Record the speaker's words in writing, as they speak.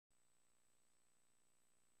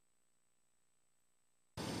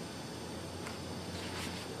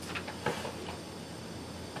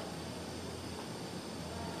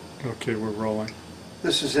Okay, we're rolling.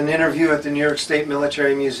 This is an interview at the New York State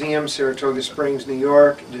Military Museum, Saratoga Springs, New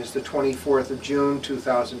York. It is the 24th of June,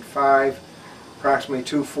 2005, approximately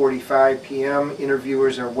 2:45 p.m.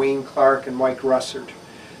 Interviewers are Wayne Clark and Mike Russert.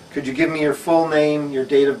 Could you give me your full name, your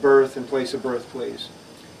date of birth, and place of birth, please?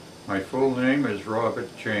 My full name is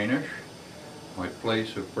Robert Jaenisch. My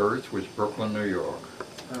place of birth was Brooklyn, New York.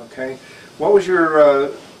 Okay. What was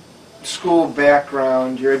your school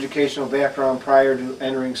background, your educational background prior to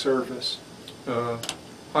entering service?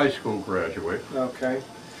 High school graduate. Okay.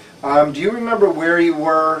 Do you remember where you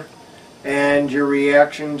were and your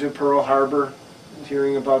reaction to Pearl Harbor,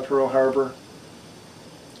 hearing about Pearl Harbor?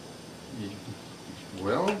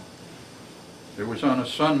 Well, it was on a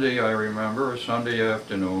Sunday, I remember, a Sunday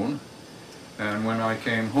afternoon, and when I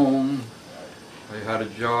came home, I had a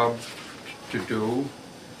job to do,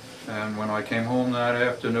 and when I came home that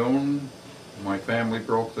afternoon, my family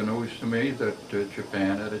broke the news to me that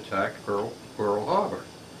Japan had attacked Pearl Harbor.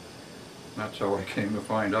 That's how I came to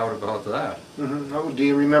find out about that. Mm-hmm. Oh, do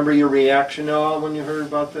you remember your reaction at all when you heard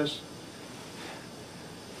about this?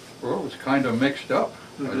 Well, it was kind of mixed up.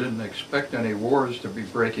 Mm-hmm. I didn't expect any wars to be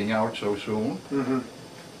breaking out so soon. Mm-hmm.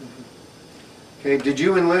 Mm-hmm. Okay, did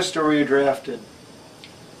you enlist or were you drafted?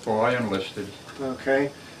 So I enlisted.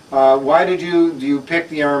 Okay. Why did you pick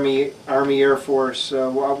the Army Air Force?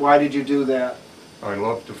 Why did you do that? I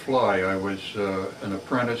loved to fly. I was an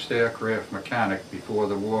apprentice aircraft mechanic before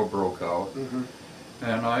the war broke out. Mm-hmm.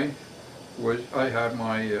 And I had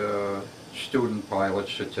my student pilot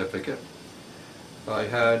certificate. I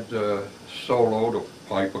had soloed a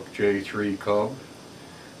Piper J3 Cub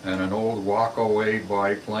and an old Walk-Away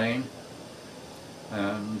biplane,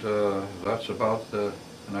 and that's about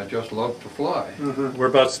and I just loved to fly. Mm-hmm.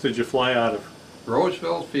 Whereabouts did you fly out of?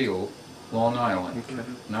 Maxwell Field, Long Island. Okay.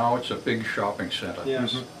 Now it's a big shopping center.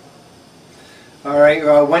 Yes. Mm-hmm. All right.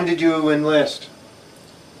 When did you enlist?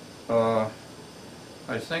 I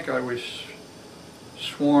think I was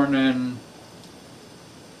sworn in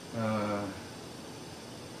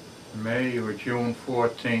May or June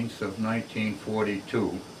 14th of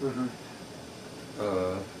 1942. Mm-hmm.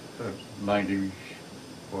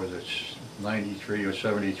 93 or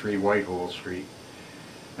 73 Whitehall Street.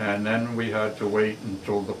 And then we had to wait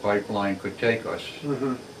until the pipeline could take us.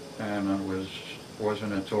 Mm-hmm. And it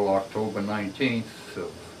wasn't until October 19th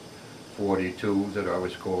of 42 that I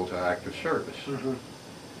was called to active service. Mm-hmm.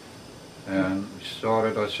 And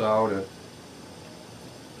started us out at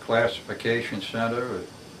Classification Center at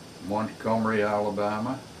Montgomery,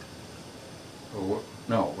 Alabama.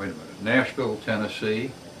 No, wait a minute, Nashville,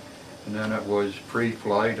 Tennessee. And then it was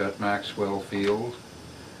pre-flight at Maxwell Field.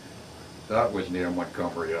 That was near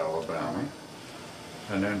Montgomery, Alabama.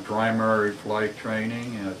 And then primary flight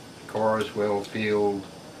training at Carswell Field,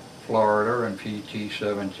 Florida, and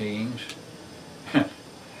PT-17s.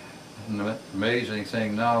 And the amazing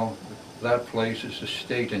thing now, that place is a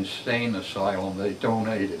state insane asylum. They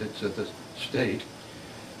donated it to the state.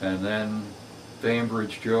 And then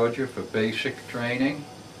Bainbridge, Georgia for basic training.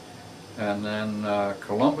 And then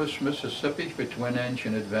Columbus, Mississippi for twin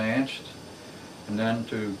engine advanced. And then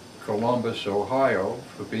to Columbus, Ohio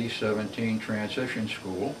for B-17 transition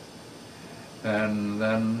school. And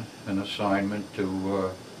then an assignment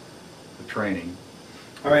to the training.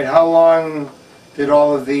 All right. How long did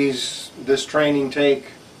all of this training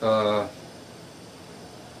take? Well,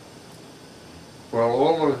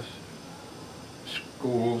 all the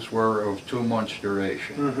schools were of 2 months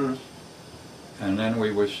duration. Mm-hmm. And then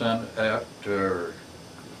we were sent after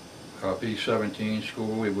B-17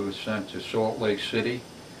 school, we were sent to Salt Lake City,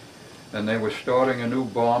 and they were starting a new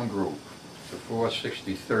bomb group, the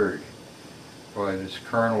 463rd, by this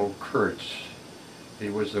Colonel Kurtz. He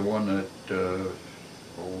was the one that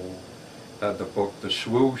had the book, The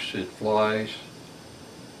Swoosh, It Flies.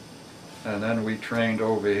 And then we trained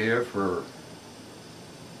over here for,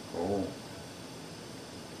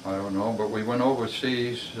 I don't know, but we went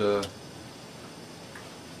overseas.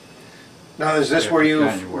 Now, is this where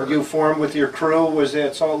you formed with your crew? Was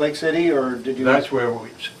it Salt Lake City, or did you? That's where we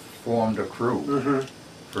formed a crew. Mm-hmm.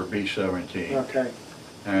 For B-17. Okay.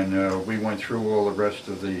 And we went through all the rest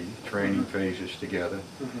of the training phases together.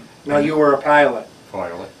 Mm-hmm. Now, you were a pilot.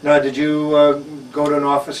 Pilot. Now, did you go to an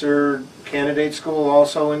officer candidate school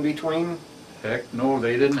also in between? Heck, no,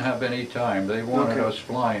 they didn't have any time. They wanted us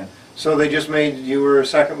flying. So they just made you were a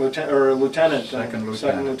second lieutenant or a lieutenant? Second lieutenant.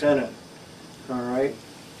 Second lieutenant. All right.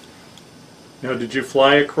 Now, did you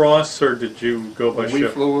fly across, or did you go by ship? We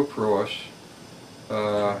flew across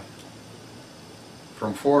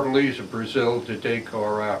from Fortaleza, Brazil to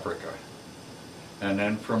Dakar, Africa. And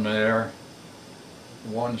then from there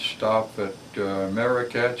one stop at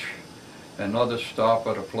Marrakech, another stop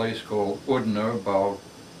at a place called Udna, about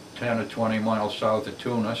 10 or 20 miles south of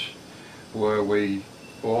Tunis, where we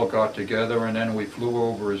all got together, and then we flew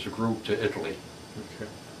over as a group to Italy. Okay.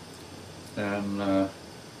 And of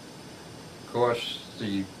course,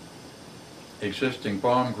 the existing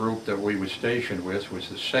bomb group that we were stationed with was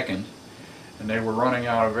the second, and they were running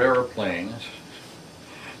out of airplanes,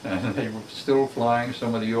 and they were still flying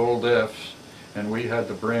some of the old Fs, and we had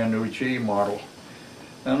the brand new G model,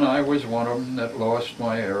 and I was one of them that lost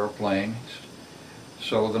my airplanes.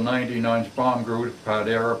 So the 99th bomb group had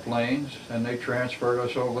airplanes, and they transferred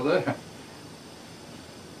us over there.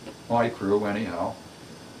 My crew, anyhow.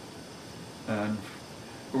 And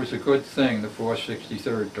it was a good thing the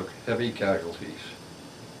 463rd took heavy casualties.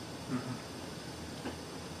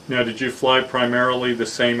 Now, did you fly primarily the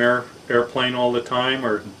same airplane all the time,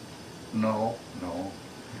 or? No, no.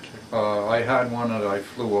 Okay. I had one that I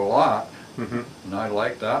flew a lot, Mm-hmm. and I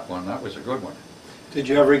liked that one. That was a good one. Did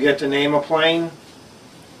you ever get to name a plane?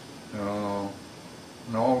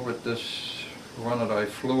 No, but this one that I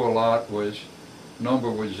flew a lot number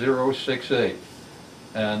was 068,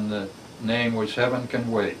 and the name was Heaven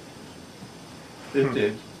Can Wait. It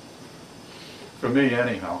did. For me,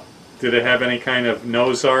 anyhow. Did it have any kind of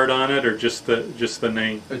nose art on it, or just the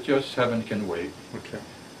name? It's just Heaven Can Wait. Okay.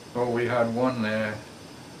 Well, we had one there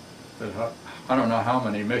that I don't know how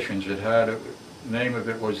many missions it had. The name of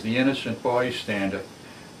it was The Innocent Bystander.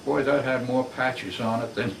 Boy, that had more patches on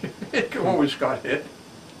it than it always got hit.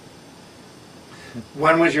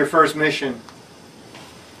 When was your first mission?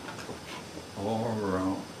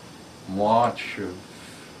 Or March of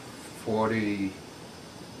 43.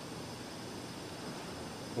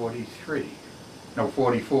 No,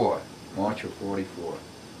 44. March of 44.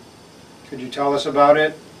 Could you tell us about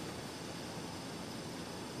it?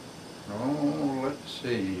 Oh, let's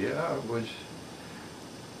see. Yeah, it was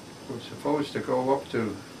supposed to go up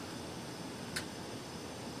to,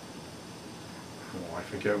 oh, I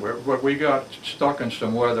forget where, but we got stuck in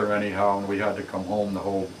some weather anyhow, and we had to come home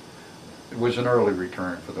it was an early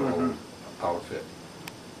return for the whole outfit.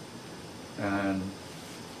 And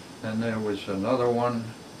then there was another one.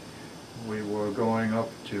 We were going up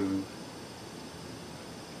to,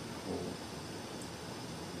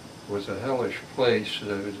 it was a hellish place.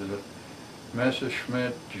 There was a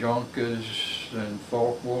Messerschmitt, Junkers, and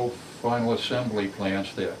Falk-Wolf final assembly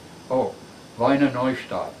plants there. Oh, Wiener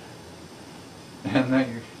Neustadt.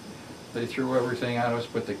 And they threw everything at us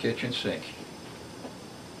but the kitchen sink.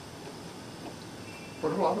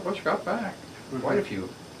 But a lot of us got back, quite a few.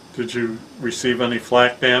 Did you receive any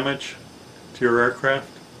flak damage to your aircraft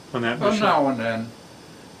on that mission? Now and then,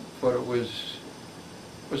 but it was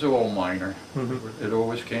all minor. Mm-hmm. It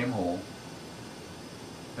always came home,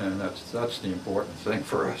 and that's the important thing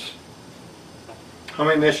for us. How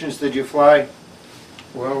many missions did you fly?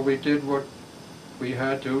 Well, we did what we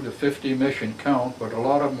had to, the 50 mission count, but a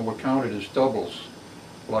lot of them were counted as doubles,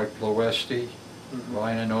 like Ploesti,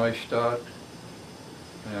 Wiener Neustadt,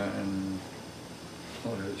 and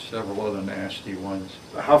there's several other nasty ones.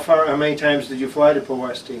 How many times did you fly to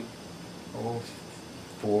Ploesti? Oh,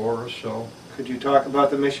 4 or so. Could you talk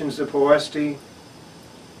about the missions to Ploesti?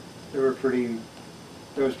 That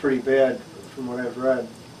was pretty bad from what I've read.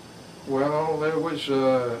 Well, there was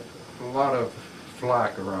a lot of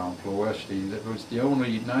flak around Ploesti. That was the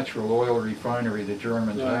only natural oil refinery the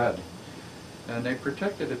Germans had, and they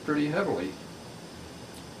protected it pretty heavily.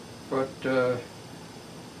 But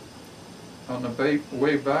on the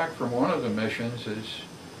way back from one of the missions is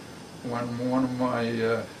when one of my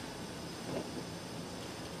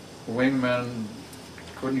wingmen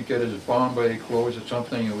couldn't get his bomb bay closed or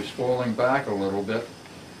something. He was falling back a little bit,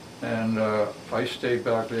 and I stayed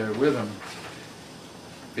back there with him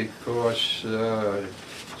because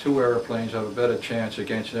 2 airplanes have a better chance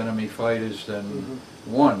against enemy fighters than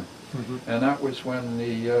one. And that was when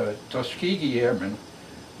the Tuskegee airmen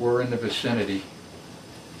were in the vicinity.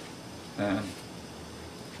 And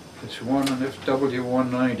this one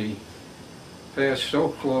FW-190 passed so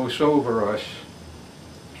close over us,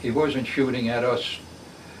 he wasn't shooting at us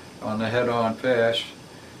on the head-on pass,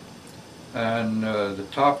 and the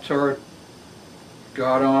top turret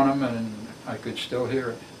got on him, and I could still hear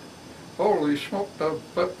it. Holy smoke, the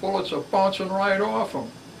bullets are bouncing right off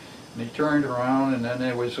him. And he turned around, and then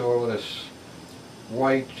there was all this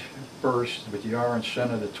white burst with the orange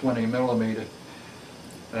center, the 20 millimeter,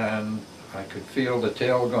 and I could feel the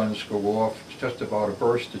tail guns go off, just about a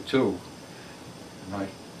burst or 2. And I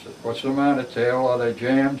said, "What's the matter, tail? Are they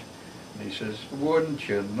jammed?" And he says, "Wouldn't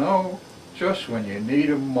you know, just when you need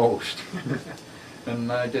them most."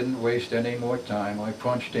 And I didn't waste any more time. I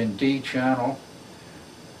punched in D channel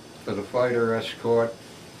for the fighter escort,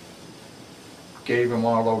 gave them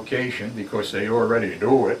our location because they already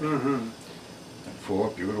knew it, and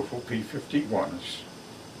 4 beautiful P-51s.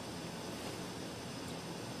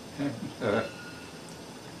 And,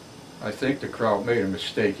 I think the crowd made a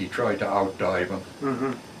mistake. He tried to outdive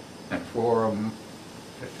them, and 4 of them,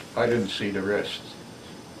 I didn't see the rest.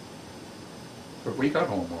 But we got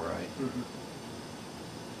home all right.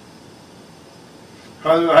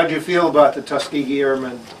 How'd you feel about the Tuskegee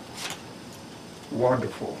Airmen?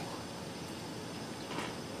 Wonderful.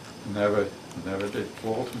 Never did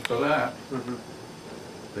fault them for that.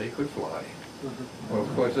 They could fly. Well,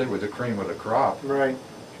 of course, they were the cream of the crop. Right.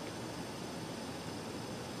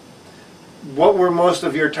 What were most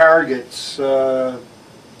of your targets?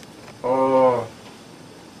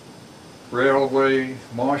 Railway,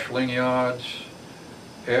 marshalling yards,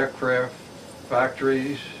 aircraft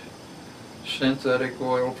factories, synthetic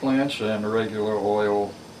oil plants, and regular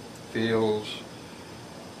oil fields.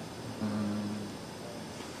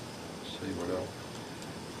 Let's see what else.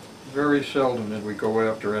 Very seldom did we go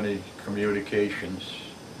after any communications.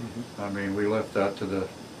 I mean, we left that to the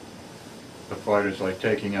fighters, like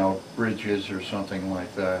taking out bridges or something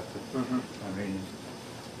like that. I mean,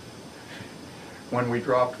 when we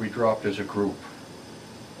dropped as a group.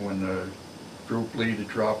 When the group leader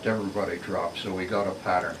dropped, everybody dropped, so we got a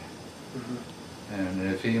pattern. And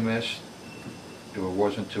if he missed, or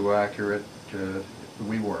wasn't too accurate,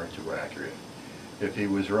 we weren't too accurate. If he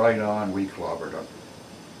was right on, we clobbered him.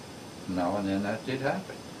 Now and then that did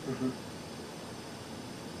happen.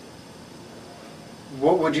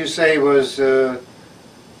 What would you say was there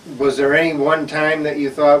any one time that you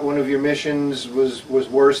thought one of your missions was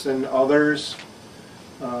worse than others?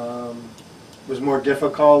 Was more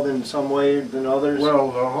difficult in some way than others?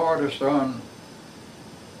 Well, the hardest on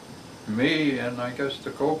me, and I guess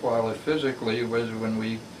the co-pilot physically, was when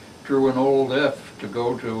we drew an old F to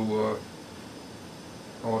go to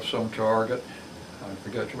some target. I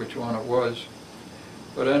forget which one it was.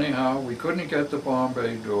 But anyhow, we couldn't get the bomb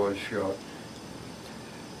bay doors shut.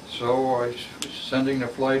 So I was sending the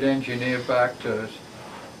flight engineer back to,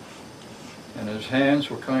 and his hands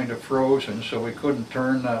were kind of frozen, so we couldn't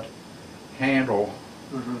turn that handle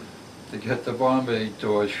to get the bomb bay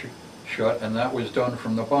doors shut, and that was done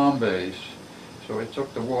from the bomb bays. So I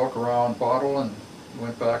took the walk-around bottle and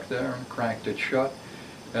went back there and cranked it shut,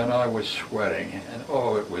 and I was sweating, and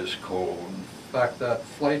oh, it was cold. In fact, that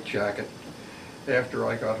flight jacket, after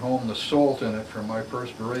I got home, the salt in it from my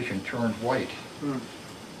perspiration turned white.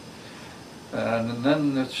 And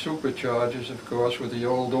then the superchargers, of course, were the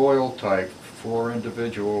old oil type, 4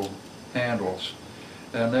 individual handles,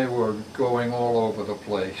 and they were going all over the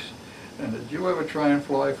place. And did you ever try and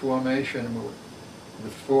fly formation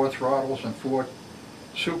with 4 throttles and 4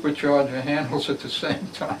 supercharger handles at the same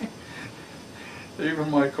time?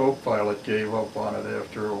 Even my co-pilot gave up on it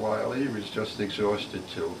after a while. He was just exhausted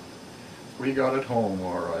too. We got it home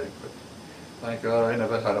all right, but thank God I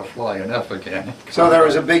never had to fly an F again. So there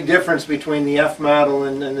was a big difference between the F model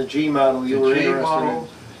and the G model you were interested in? The G model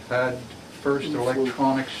had first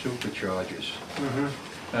electronic superchargers,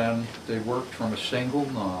 and they worked from a single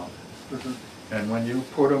knob. And when you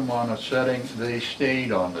put them on a setting, they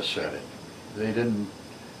stayed on the setting. They didn't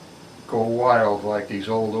go wild like these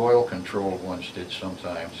old oil-controlled ones did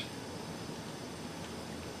sometimes.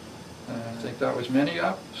 I think that was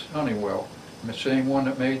Minneapolis, Honeywell, the same one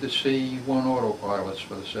that made the C-1 autopilots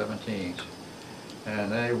for the 17s.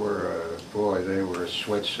 And they were, boy, they were a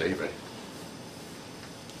sweat saver.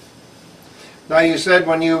 Now you said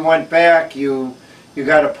when you went back you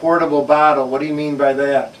got a portable bottle. What do you mean by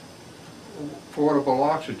that? Portable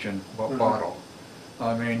oxygen bottle.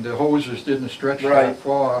 I mean, the hoses didn't stretch that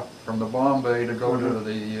far from the bomb bay to go to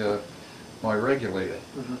the my regulator.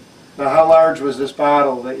 Now how large was this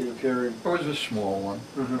bottle that you carried? It was a small one.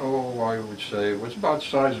 Oh, I would say it was about the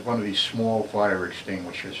size of one of these small fire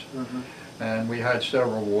extinguishers. And we had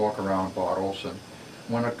several walk-around bottles, and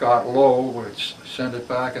when it got low, we'd send it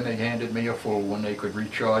back and they handed me a full one they could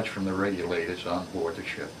recharge from the regulators on board the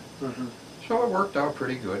ship. So it worked out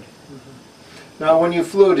pretty good. Now when you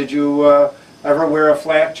flew, did you ever wear a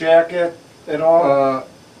flak jacket at all?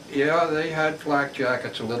 Yeah, they had flak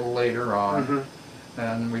jackets a little later on,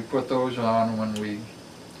 and we put those on when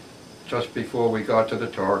just before we got to the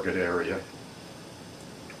target area,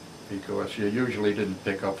 because you usually didn't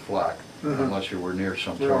pick up flak unless you were near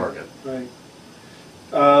some target.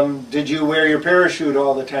 Did you wear your parachute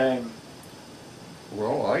all the time?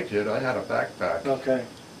 Well, I did. I had a backpack. Okay.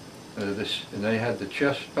 And they had the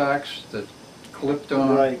chest packs that clipped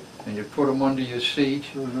on. and you put them under your seat.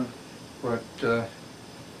 Mhm. But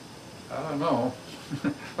I don't know.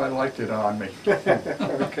 I liked it on me.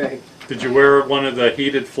 Okay. Did you wear one of the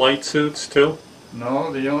heated flight suits too?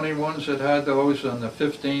 No, the only ones that had those on the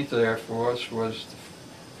 15th Air Force was the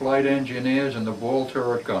flight engineers and the ball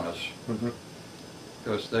turret gunners, Mhm.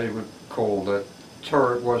 because they were cold. That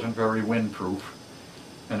turret wasn't very windproof,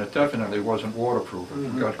 and it definitely wasn't waterproof if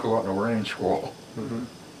Mhm. you got caught in a rain squall. Mhm.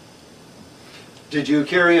 Did you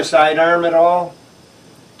carry a sidearm at all?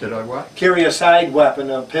 Did I what? Carry a side weapon,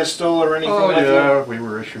 a pistol or anything Oh with yeah, we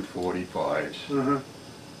were issued 45s. you? Mm-hmm.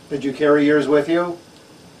 Did you carry yours with you?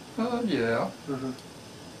 Yeah. Mm-hmm.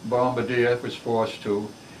 Bombardier was forced to.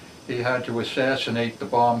 He had to assassinate the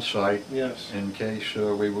bomb site Yes. in case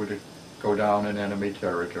we would go down in enemy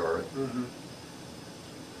territory. Mm-hmm.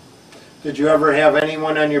 Did you ever have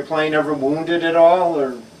anyone on your plane ever wounded at all,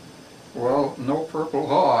 or? Well, no Purple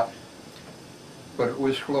Heart, but it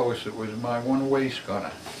was close. It was my one waist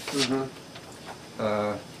gunner. Mm-hmm.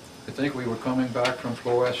 I think we were coming back from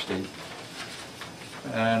Ploesti,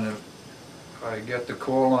 and I get the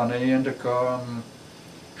call on the intercom,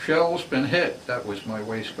 "Shell's been hit." That was my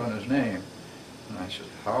waist gunner's name. And I said,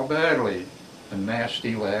 "How badly?" A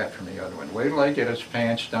nasty laugh from the other one. "Wait till I get his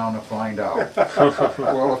pants down to find out."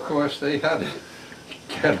 Well, of course, they had to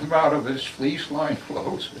get him out of his fleece-lined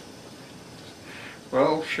clothes.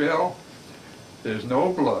 "Well, Shell, there's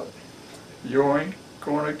no blood. You ain't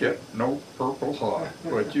gonna get no Purple Heart,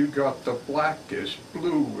 but you got the blackest,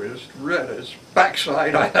 bluest, reddest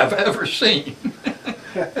backside I have ever seen."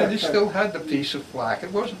 And he still had the piece of flak.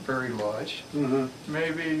 It wasn't very large. Mm-hmm.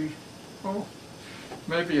 Maybe, oh,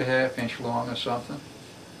 maybe a half-inch long or something.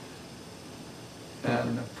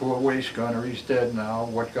 And the poor waist gunner, he's dead now.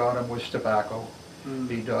 What got him was tobacco. Mm-hmm.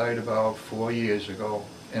 He died about 4 years ago,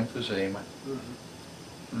 emphysema.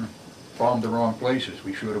 Mm-hmm. Bombed the wrong places.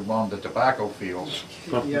 We should have bombed the tobacco fields.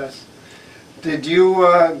 Yes. Did you,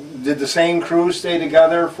 did the same crew stay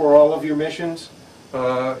together for all of your missions?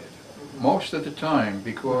 Most of the time,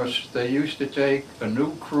 because they used to take a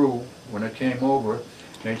new crew when it came over,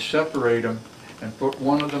 they'd separate them and put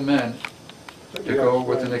one of the men to go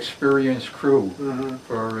with an experienced crew Mm-hmm.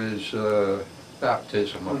 for his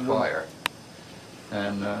baptism of Mhm. fire.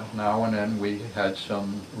 And now and then we had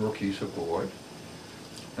some rookies aboard.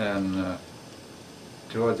 And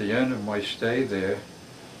toward the end of my stay there,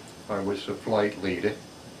 I was the flight leader.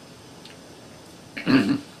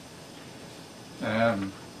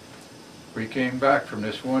 And we came back from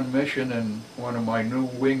this one mission, and one of my new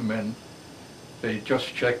wingmen, they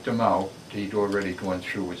just checked him out. He'd already gone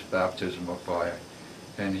through his baptism of fire.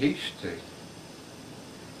 And he stayed.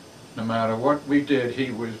 No matter what we did, he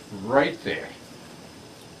was right there.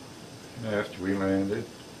 And after we landed,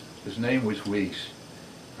 his name was Weiss.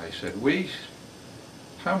 I said, "Weiss,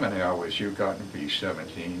 how many hours you got in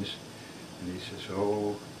B-17s?" And he says,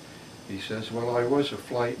 "Oh," he says, "well, I was a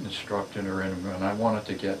flight instructor and I wanted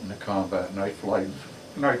to get into combat night flight,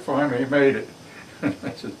 and I finally made it." And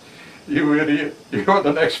I said, "You idiot, you're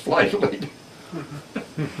the next flight lead."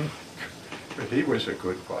 But he was a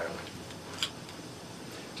good pilot.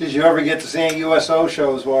 Did you ever get to see any USO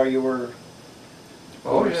shows while you were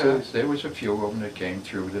Oh yeah, overseas? there was a few of them that came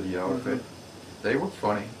through to the outfit. They were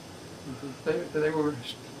funny. They were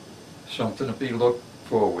something to be looked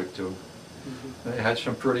forward to. They had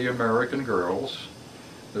some pretty American girls.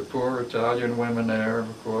 The poor Italian women there,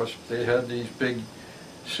 of course, they had these big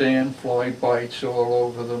sandfly bites all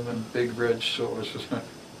over them and big red sores.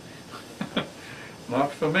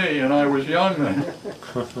 Not for me, and I was young then.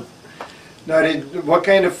 Now, what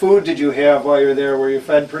kind of food did you have while you were there? Were you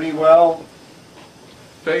fed pretty well?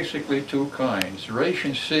 Basically two kinds,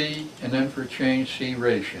 ration C and then for change C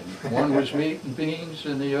ration. One was meat and beans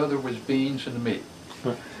and the other was beans and meat.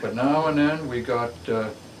 But now and then we got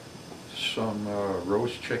some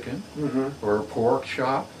roast chicken Mm-hmm. or a pork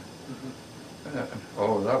chop.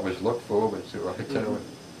 Oh, that was looked forward to, I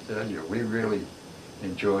tell you, we really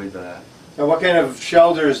enjoyed that. Now, what kind of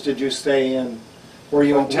shelters did you stay in? Were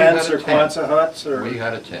you Well, in we tents had a or tent. Quonset huts or We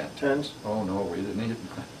had a tent. tents? Oh no, we didn't even,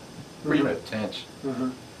 we had tents.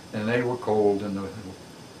 Mm-hmm. And they were cold, and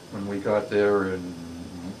when we got there in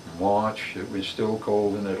March, it was still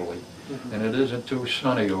cold in Italy. Mhm. And it isn't too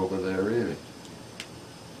sunny over there either.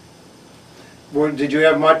 Did you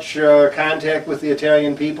have much contact with the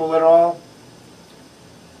Italian people at all?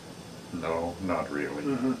 No, not really.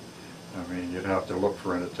 Mm-hmm. I mean, you'd have to look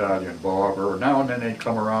for an Italian barber. Now and then they'd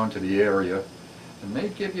come around to the area, and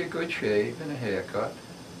they'd give you a good shave and a haircut.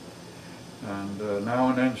 And now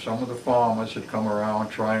and then some of the farmers would come around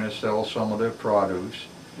trying to sell some of their produce.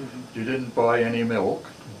 Mm-hmm. You didn't buy any milk,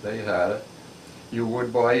 they had it. you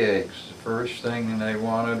would buy eggs. The first thing they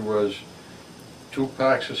wanted was 2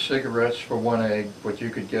 packs of cigarettes for 1 egg, but you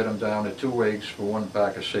could get them down to 2 eggs for 1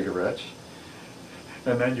 pack of cigarettes.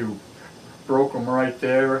 And then you broke them right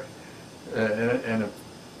there in a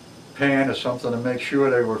pan or something to make sure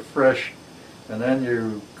they were fresh. And then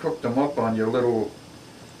you cooked them up on your little,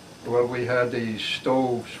 well, we had these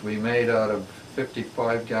stoves we made out of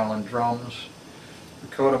 55-gallon drums. We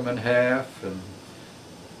cut them in half and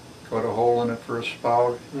cut a hole in it for a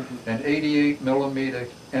spout. And 88mm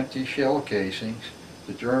empty shell casings,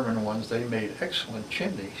 the German ones, they made excellent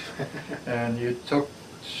chimneys. And you took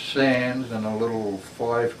sand in a little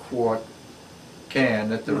 5-quart can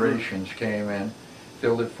that the rations came in,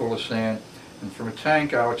 filled it full of sand, and from a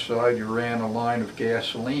tank outside you ran a line of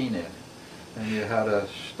gasoline in, and you had a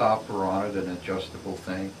stopper on it, an adjustable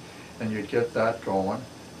thing, and you'd get that going,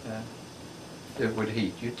 and it would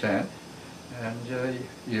heat your tent, and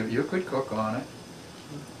you could cook on it.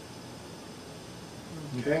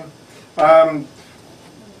 Okay.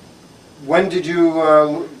 When did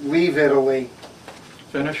you leave Italy?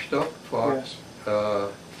 Finished up Yes.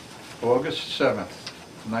 August 7th,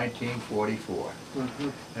 1944.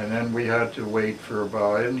 And then we had to wait for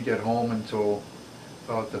about, I didn't get home until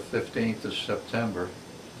about the 15th of September.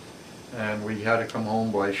 And we had to come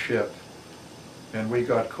home by ship. And we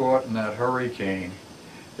got caught in that hurricane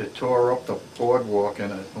that tore up the boardwalk in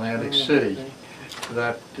Atlantic City.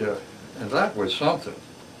 And that was something.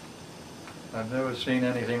 I've never seen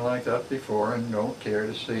anything like that before and don't care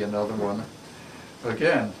to see another one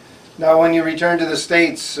again. Now, when you returned to the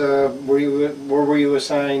States, where were you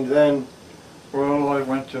assigned then? Well, I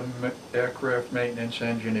went to aircraft maintenance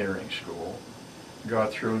engineering school,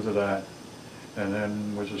 got through to that, and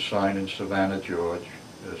then was assigned in Savannah, Georgia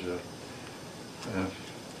as a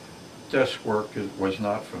desk work was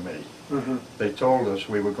not for me. They told us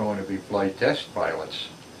we were going to be flight test pilots.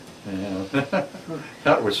 And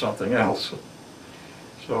that was something else.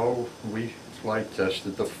 So we flight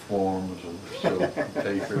tested the forms and silk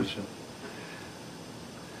papers.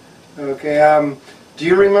 Okay. Do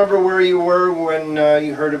you remember where you were when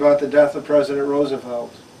you heard about the death of President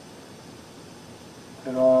Roosevelt?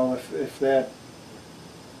 At all, if that?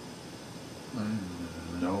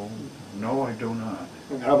 No, I do not.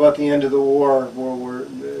 How about the end of the war, World War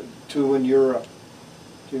II in Europe?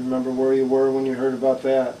 Do you remember where you were when you heard about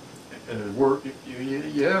that?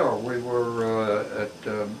 Yeah, we were at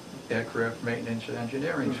aircraft maintenance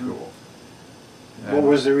engineering school. What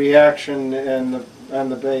was the reaction on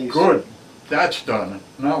the base? Good. That's done.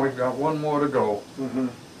 Now we've got one more to go. And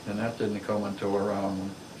that didn't come until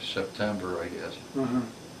around September, I guess.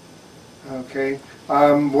 Okay.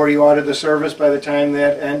 Were you out of the service by the time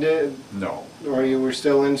that ended? No. Or you were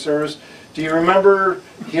still in service? Do you remember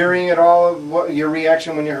hearing at all what your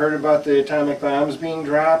reaction when you heard about the atomic bombs being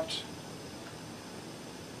dropped?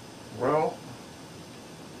 Well,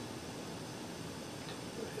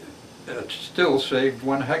 it still saved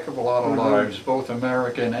one heck of a lot of lives, both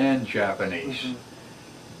American and Japanese,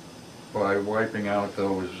 by wiping out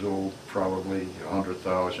those probably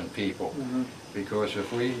 100,000 people. Because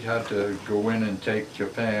if we had to go in and take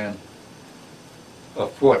Japan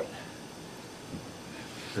afoot,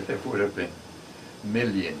 there would have been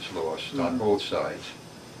millions lost on both sides.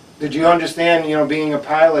 Did you understand, being a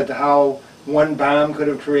pilot, how one bomb could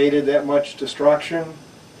have created that much destruction?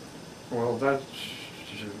 Well, that's...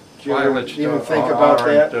 Pilots even think about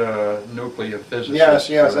that? Nuclear physicists.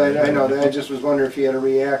 Yes, I know that. I just was wondering if you had a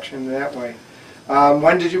reaction that way.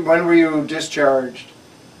 When were you discharged?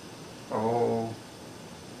 Oh,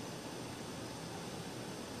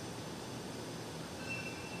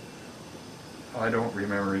 I don't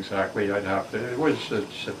remember exactly. I'd have to. It was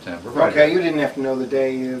September. Right? Okay, you didn't have to know the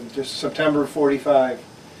day. Just September '45.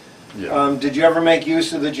 Yeah. Did you ever make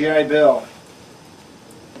use of the GI Bill?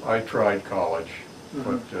 I tried college,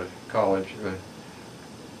 but college,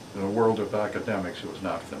 the world of academics was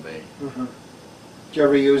not for me. Did you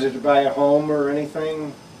ever use it to buy a home or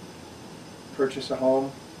anything? Purchase a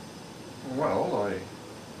home? Well, I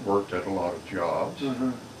worked at a lot of jobs.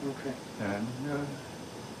 Okay. And,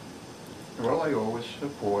 well, I always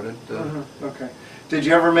supported... Okay. Did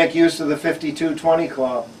you ever make use of the 5220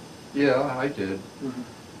 Club? Yeah, I did.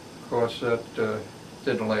 Of course, that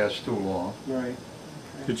didn't last too long. Right.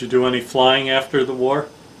 Okay. Did you do any flying after the war?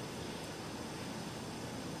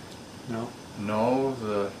 No?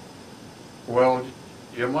 No, well,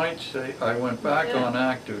 you might say I went back on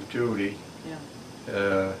active duty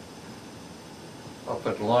up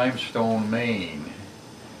at Limestone, Maine,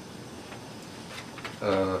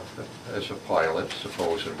 as a pilot,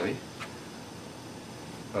 supposedly.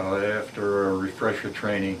 after a refresher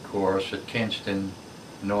training course at Kinston,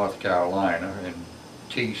 North Carolina, in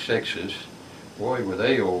T6s. Boy, were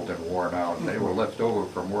they old and worn out. They were left over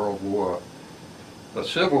from the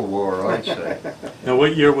Civil War, I'd say. Now,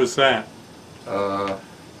 what year was that, Uh,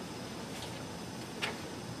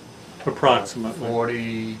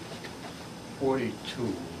 approximately?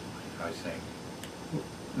 42, I think.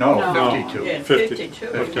 No, No, 52. yeah, 52.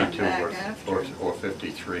 52 back or, after. or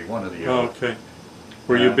 53, one of the Oh, other. okay.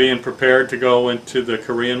 Were you Yeah. being prepared to go into the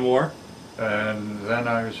Korean War? And then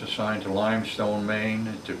I was assigned to Limestone,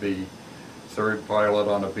 Maine to be third pilot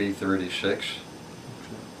on a B-36.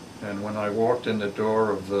 And when I walked in the door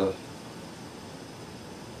of the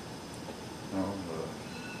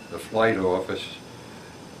flight office,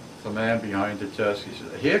 the man behind the desk, he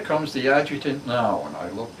said, "Here comes the adjutant now." And I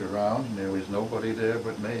looked around and there was nobody there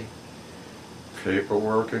but me.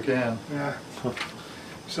 Paperwork again. Yeah.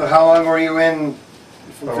 So how long were you in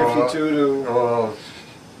from 52 to... Well,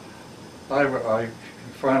 I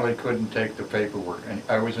finally couldn't take the paperwork. And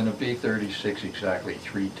I was in a B-36 exactly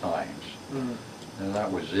 3 times. Mhm. And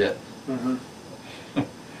that was it. Mhm.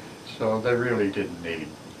 So they really didn't need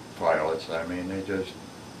pilots. I mean, they just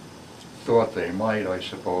thought they might, I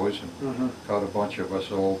suppose, and Mhm. got a bunch of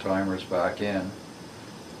us old-timers back in.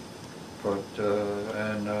 But,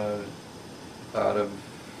 out of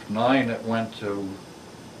 9 that went to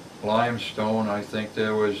Limestone, I think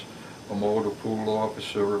there was a motor pool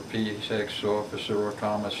officer, a P6 officer, a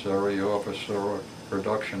commissary officer, a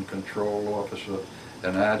production control officer,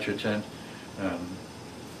 an adjutant, and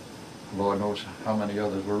Lord knows how many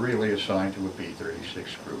others were really assigned to a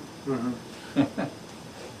B-36 group. Mhm.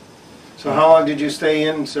 So how long did you stay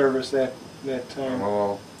in service that time?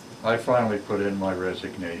 Well, I finally put in my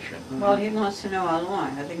resignation. Well, he wants to know how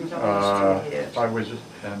long. I think it was almost 2 years. I was,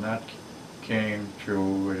 and that came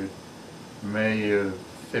to May of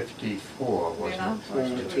 '54, wasn't Yeah. it? So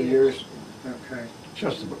Almost 2 2 years? Okay.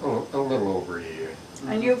 Just a little over a year.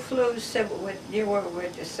 And you flew you were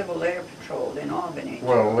with the Civil Air Patrol in Albany.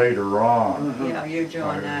 Well, later on, Mhm. Yeah, you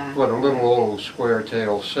joined that. but a little old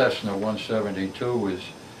square-tailed Cessna 172 was,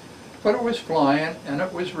 but it was flying and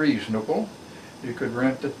it was reasonable. You could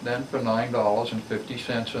rent it then for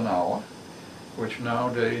 $9.50 an hour, which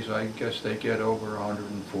nowadays I guess they get over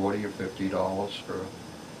 $140 or $50 for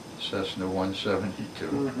a Cessna 172.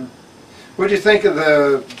 Mhm. What did you think of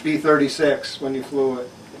the B-36 when you flew it?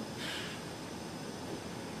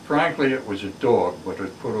 Frankly, it was a dog, but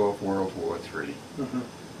it put off World War III. Mhm.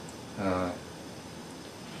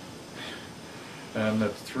 And the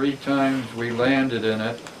 3 times we landed in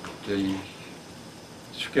it, the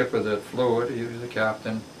skipper that flew it, he was the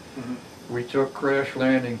captain, Mhm. we took crash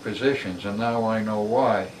landing positions, and now I know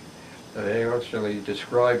why. They actually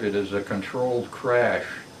described it as a controlled crash.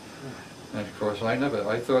 And of course I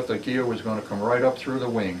thought the gear was going to come right up through the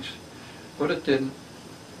wings, but it didn't.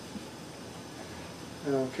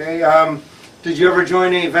 Okay. Did you ever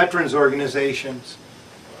join any veterans organizations?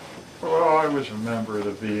 Well, I was a member of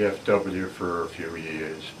the VFW for a few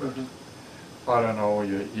years, but Mhm. I don't know,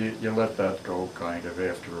 you let that go kind of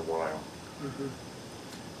after a while.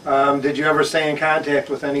 Did you ever stay in contact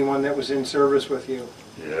with anyone that was in service with you?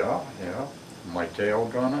 Yeah. My tail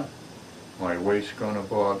gunner, my waist gunner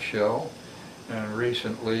Bob Shell, and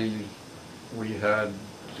recently we had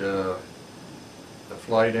the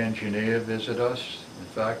flight engineer visit us. In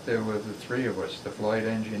fact, there were the 3 of us, the flight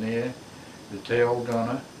engineer, the tail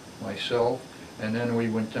gunner, myself, and then we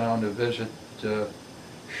went down to visit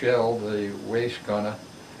Shell, the waist gunner,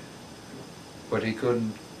 but he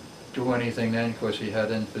couldn't do anything then because he had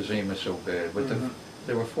emphysema so bad. But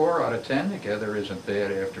there were 4 out of 10 together isn't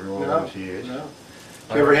bad after all those years. No.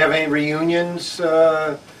 Did you ever have any reunions,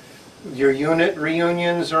 your unit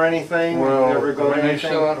reunions or anything? Well, Did you ever go to when they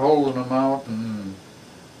anything? start holding them out in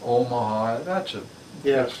Omaha, that's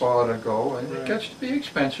Yes. far to go, and Right. it gets to be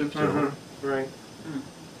expensive too. Mhm. Right.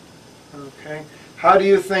 Okay. How do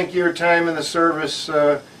you think your time in the service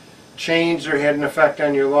changed or had an effect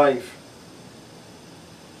on your life?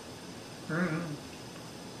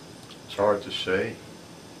 It's hard to say.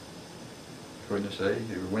 Couldn't say.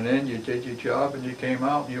 You went in, you did your job, and you came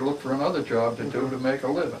out, and you looked for another job to do to make a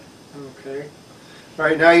living. Okay. All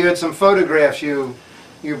right, now you had some photographs you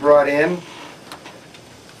brought in.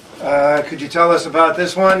 Could you tell us about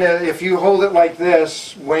this one? If you hold it like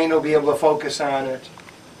this, Wayne will be able to focus on it.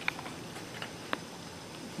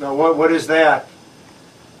 Now, what is that?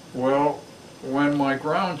 Well, when my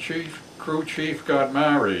ground chief, crew chief got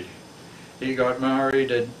married, he got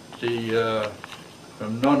married at the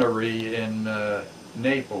nunnery in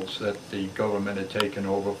Naples that the government had taken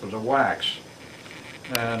over for the wax.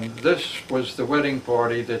 And this was the wedding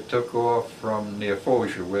party that took off from near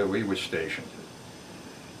Foggia, where we were stationed.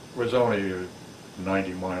 It was only a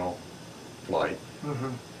 90-mile flight.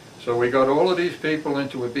 Mhm. So we got all of these people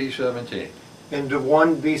into a B-17. Into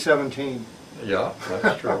one B-17. Yeah,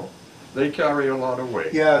 that's true. They carry a lot of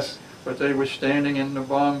weight. Yes. But they were standing in the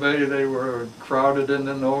bomb bay, they were crowded in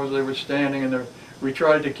the nose, they were standing in the... We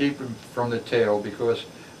tried to keep them from the tail because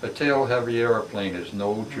a tail-heavy airplane is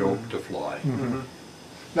no joke to fly. Mhm.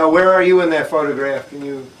 Now, where are you in that photograph? Can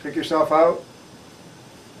you pick yourself out?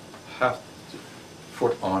 Have to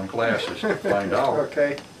put on glasses to find out.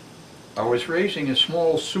 Okay. I was raising a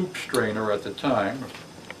small soup strainer at the time.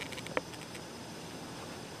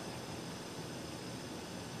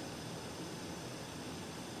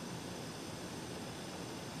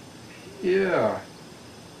 Yeah,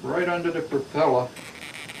 right under the propeller.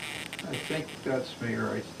 I think that's me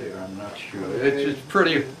right there, I'm not sure. It's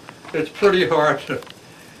pretty hard to...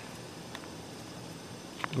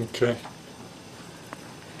 Okay.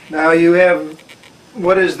 Now you have,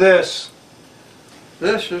 what is this?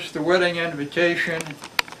 This is the wedding invitation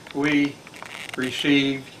we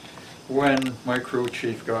received when my crew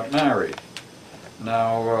chief got married.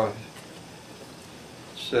 Now, it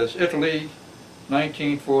says Italy,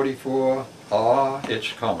 1944,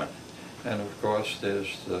 it's coming. And of course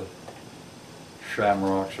there's the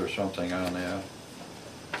shamrocks or something on there.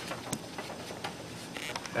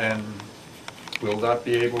 And will that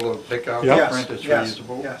be able to pick out the print that's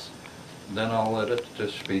reasonable? Yes. Then I'll let it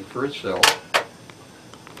just speak for itself.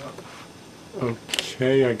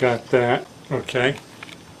 Okay, I got that. Okay.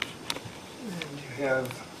 And you have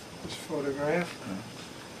this photograph.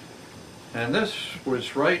 And this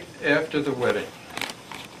was right after the wedding.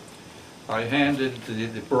 I handed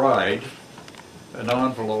the bride an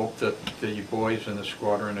envelope that the boys in the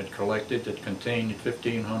squadron had collected that contained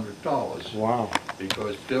 $1,500. Wow.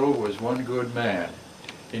 Because Bill was one good man.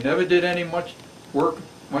 He never did any work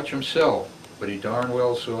himself, but he darn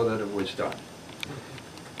well saw that it was done.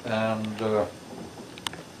 And the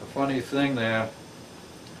funny thing there,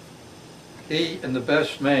 he and the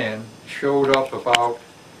best man showed up about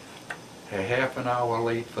a half an hour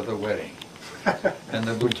late for the wedding. And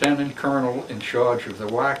the lieutenant colonel in charge of the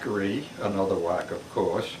whackery, another whack of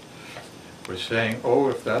course, was saying, oh,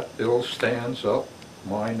 if that Bill stands up,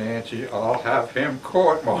 my Nancy, I'll have him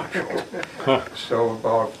court-martialed. So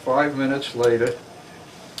about 5 minutes later,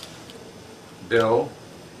 Bill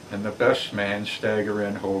and the best man stagger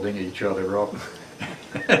in holding each other up.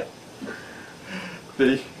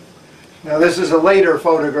 Now this is a later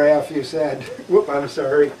photograph, you said. Whoop, I'm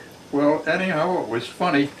sorry. Well, anyhow, it was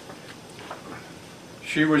funny.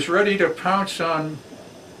 She was ready to pounce on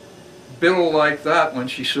Bill like that when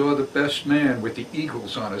she saw the best man with the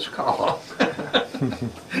eagles on his collar.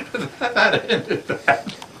 That ended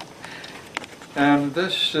that. And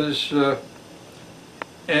this is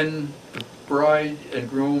in the bride and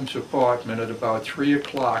groom's apartment at about 3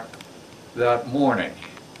 o'clock that morning.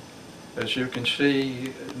 As you can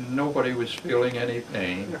see, nobody was feeling any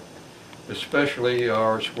pain, especially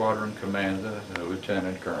our squadron commander, the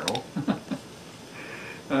lieutenant colonel.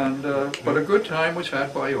 And but a good time was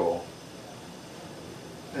had by all.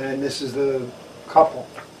 And this is the couple.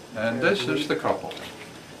 And this is the couple.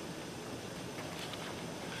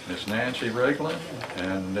 Miss Nancy Reglan,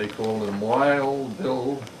 and they called him Wild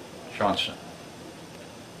Bill Johnson.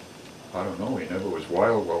 I don't know, he never was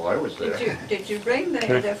wild while I was there. Did you bring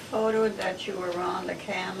the photo that you were on the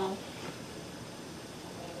camel?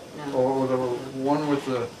 No. Oh, the one with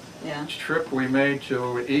the trip we made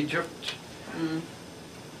to Egypt? Mm.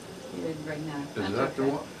 You didn't bring that. Is That's that the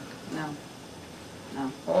okay. one? No.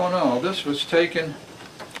 No. Oh no, this was taken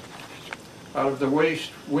out of the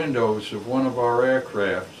waste windows of one of our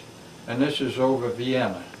aircraft, and this is over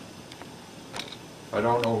Vienna. I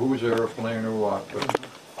don't know whose airplane or what, but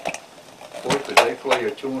boy, did they play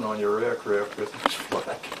a tune on your aircraft with this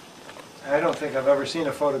flag. I don't think I've ever seen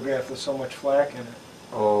a photograph with so much flak in it.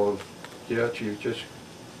 Oh, yeah, you just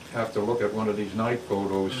have to look at one of these night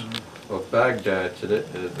photos of Baghdad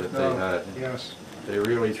that they had. Yes. They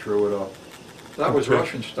really threw it up. That was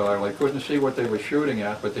Russian style. I couldn't see what they were shooting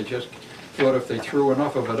at, but they just thought if they threw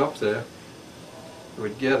enough of it up there, they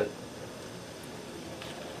would get it.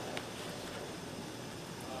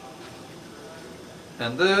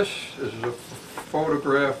 And this is a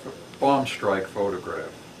photograph, bomb strike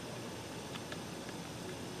photograph.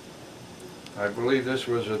 I believe this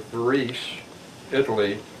was at Varese,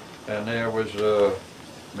 Italy, and there was a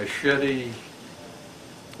Machete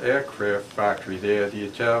aircraft factory there the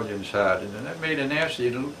Italians had, and that made a nasty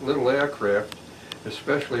little aircraft,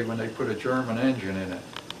 especially when they put a German engine in it.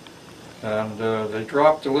 And they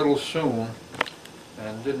dropped a little soon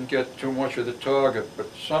and didn't get too much of the target, but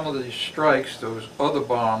some of these strikes, those other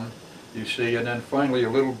bombs you see, and then finally a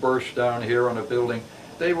little burst down here on a building,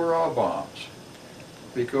 they were our bombs.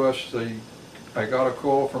 Because I got a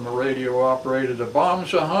call from the radio operator, the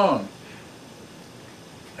bombs are hung.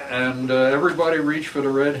 And everybody reached for the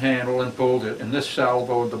red handle and pulled it, and this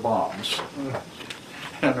salvoed the bombs.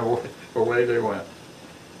 And away they went.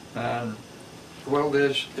 And, well,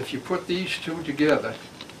 if you put these two together,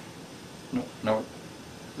 no,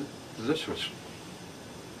 this was,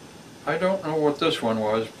 I don't know what this one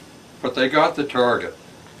was, but they got the target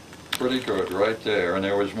pretty good right there, and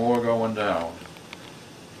there was more going down.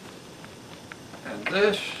 And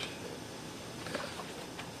this,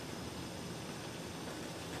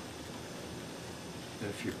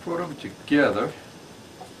 if you put them together,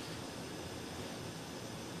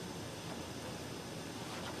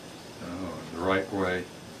 the right way,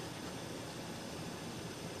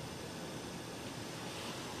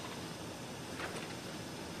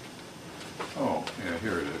 oh, yeah,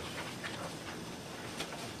 here it is.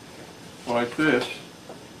 Like this.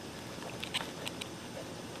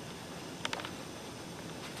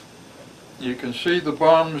 You can see the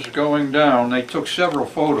bombs going down. They took several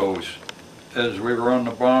photos as we were on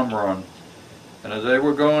the bomb run. And as they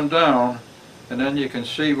were going down, and then you can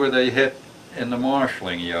see where they hit in the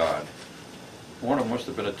marshalling yard. One of them must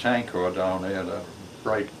have been a tank car down there, that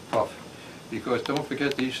bright puff. Because don't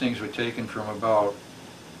forget, these things were taken from about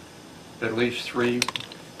at least 3,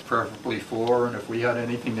 preferably 4, and if we had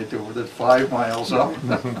anything to do with it, 5 miles up.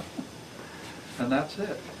 And that's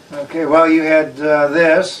it. Okay, well, you had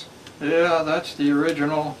this. Yeah, that's the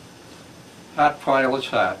original hot pilot's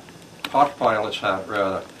hat,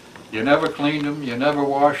 rather. You never cleaned them, you never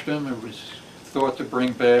washed them. It was thought to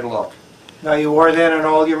bring bad luck. Now, you wore that on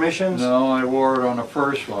all your missions? No, I wore it on the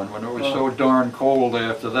first one when it was so darn cold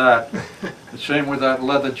after that. The same with that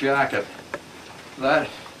leather jacket. That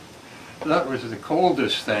was the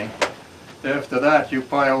coldest thing. After that, you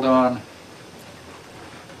piled on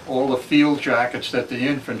all the field jackets that the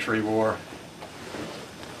infantry wore.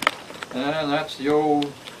 And that's the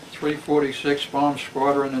old 346 Bomb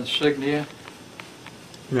Squadron insignia.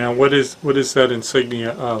 Now, what is that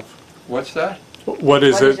insignia of? What's that? What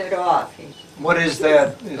is What is it? it off? What is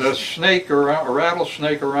that? A snake around, a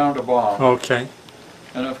rattlesnake around a bomb. Okay.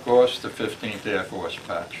 And of course the 15th Air Force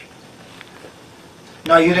patch.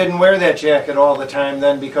 Now, you didn't wear that jacket all the time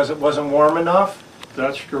then because it wasn't warm enough?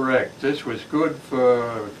 That's correct. This was good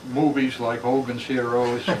for movies like Hogan's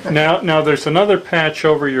Heroes. Now there's another patch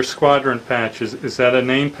over your squadron patch. Is that a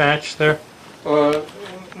name patch there?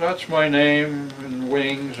 That's my name and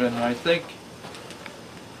wings, and I think,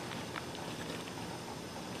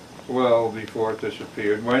 well, before it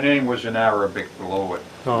disappeared, my name was in Arabic below it.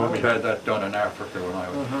 Oh, We okay. had that done in Africa when I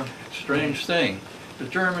was. Strange thing, the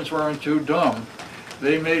Germans weren't too dumb.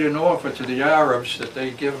 They made an offer to the Arabs that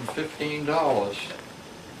they'd give them $15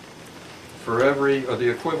 for every, or the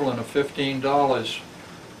equivalent of $15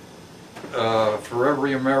 for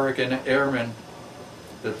every American airman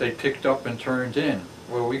that they picked up and turned in.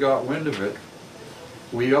 Well, we got wind of it.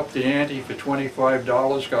 We upped the ante for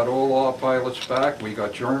 $25, got all our pilots back. We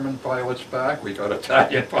got German pilots back. We got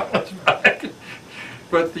Italian pilots back.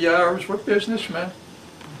 But the Arabs were businessmen.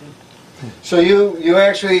 So you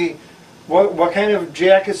actually, what kind of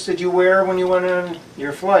jackets did you wear when you went on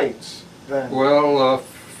your flights then? Well,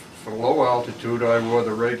 for low altitude, I wore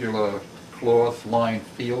the regular cloth lined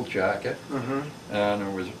field jacket,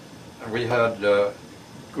 and we had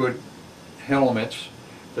good helmets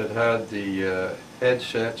that had the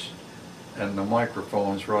headsets and the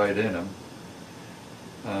microphones right in them,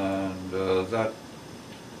 and that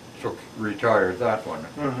retired that one.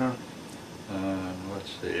 And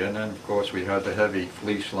let's see, and then of course we had the heavy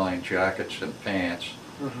fleece-lined jackets and pants.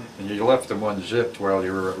 And you left them unzipped while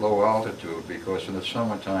you were at low altitude because in the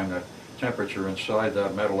summertime the temperature inside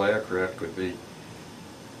that metal aircraft could be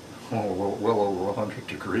well over 100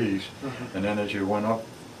 degrees. And then as you went up,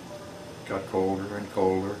 it got colder and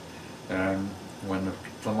colder. And when the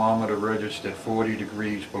thermometer registered 40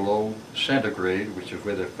 degrees below centigrade, which is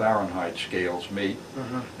where the Fahrenheit scales meet,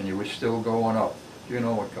 and you were still going up, you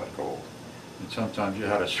know it got cold. And sometimes you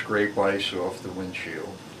had to scrape ice off the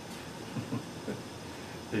windshield.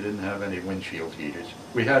 They didn't have any windshield heaters.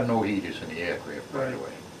 We had no heaters in the aircraft, by the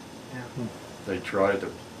way. They tried the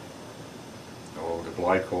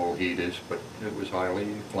glycol heaters, but it was highly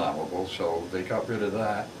flammable, so they got rid of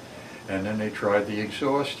that. And then they tried the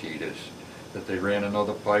exhaust heaters, that they ran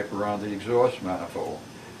another pipe around the exhaust manifold.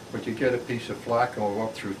 But you get a piece of flak go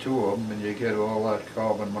up through 2 of them, and you get all that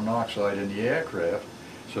carbon monoxide in the aircraft,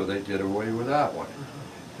 So they did away with that one.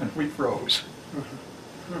 And we froze.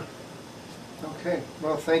 Okay,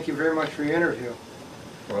 well, thank you very much for your interview.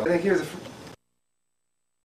 Well, I think you're the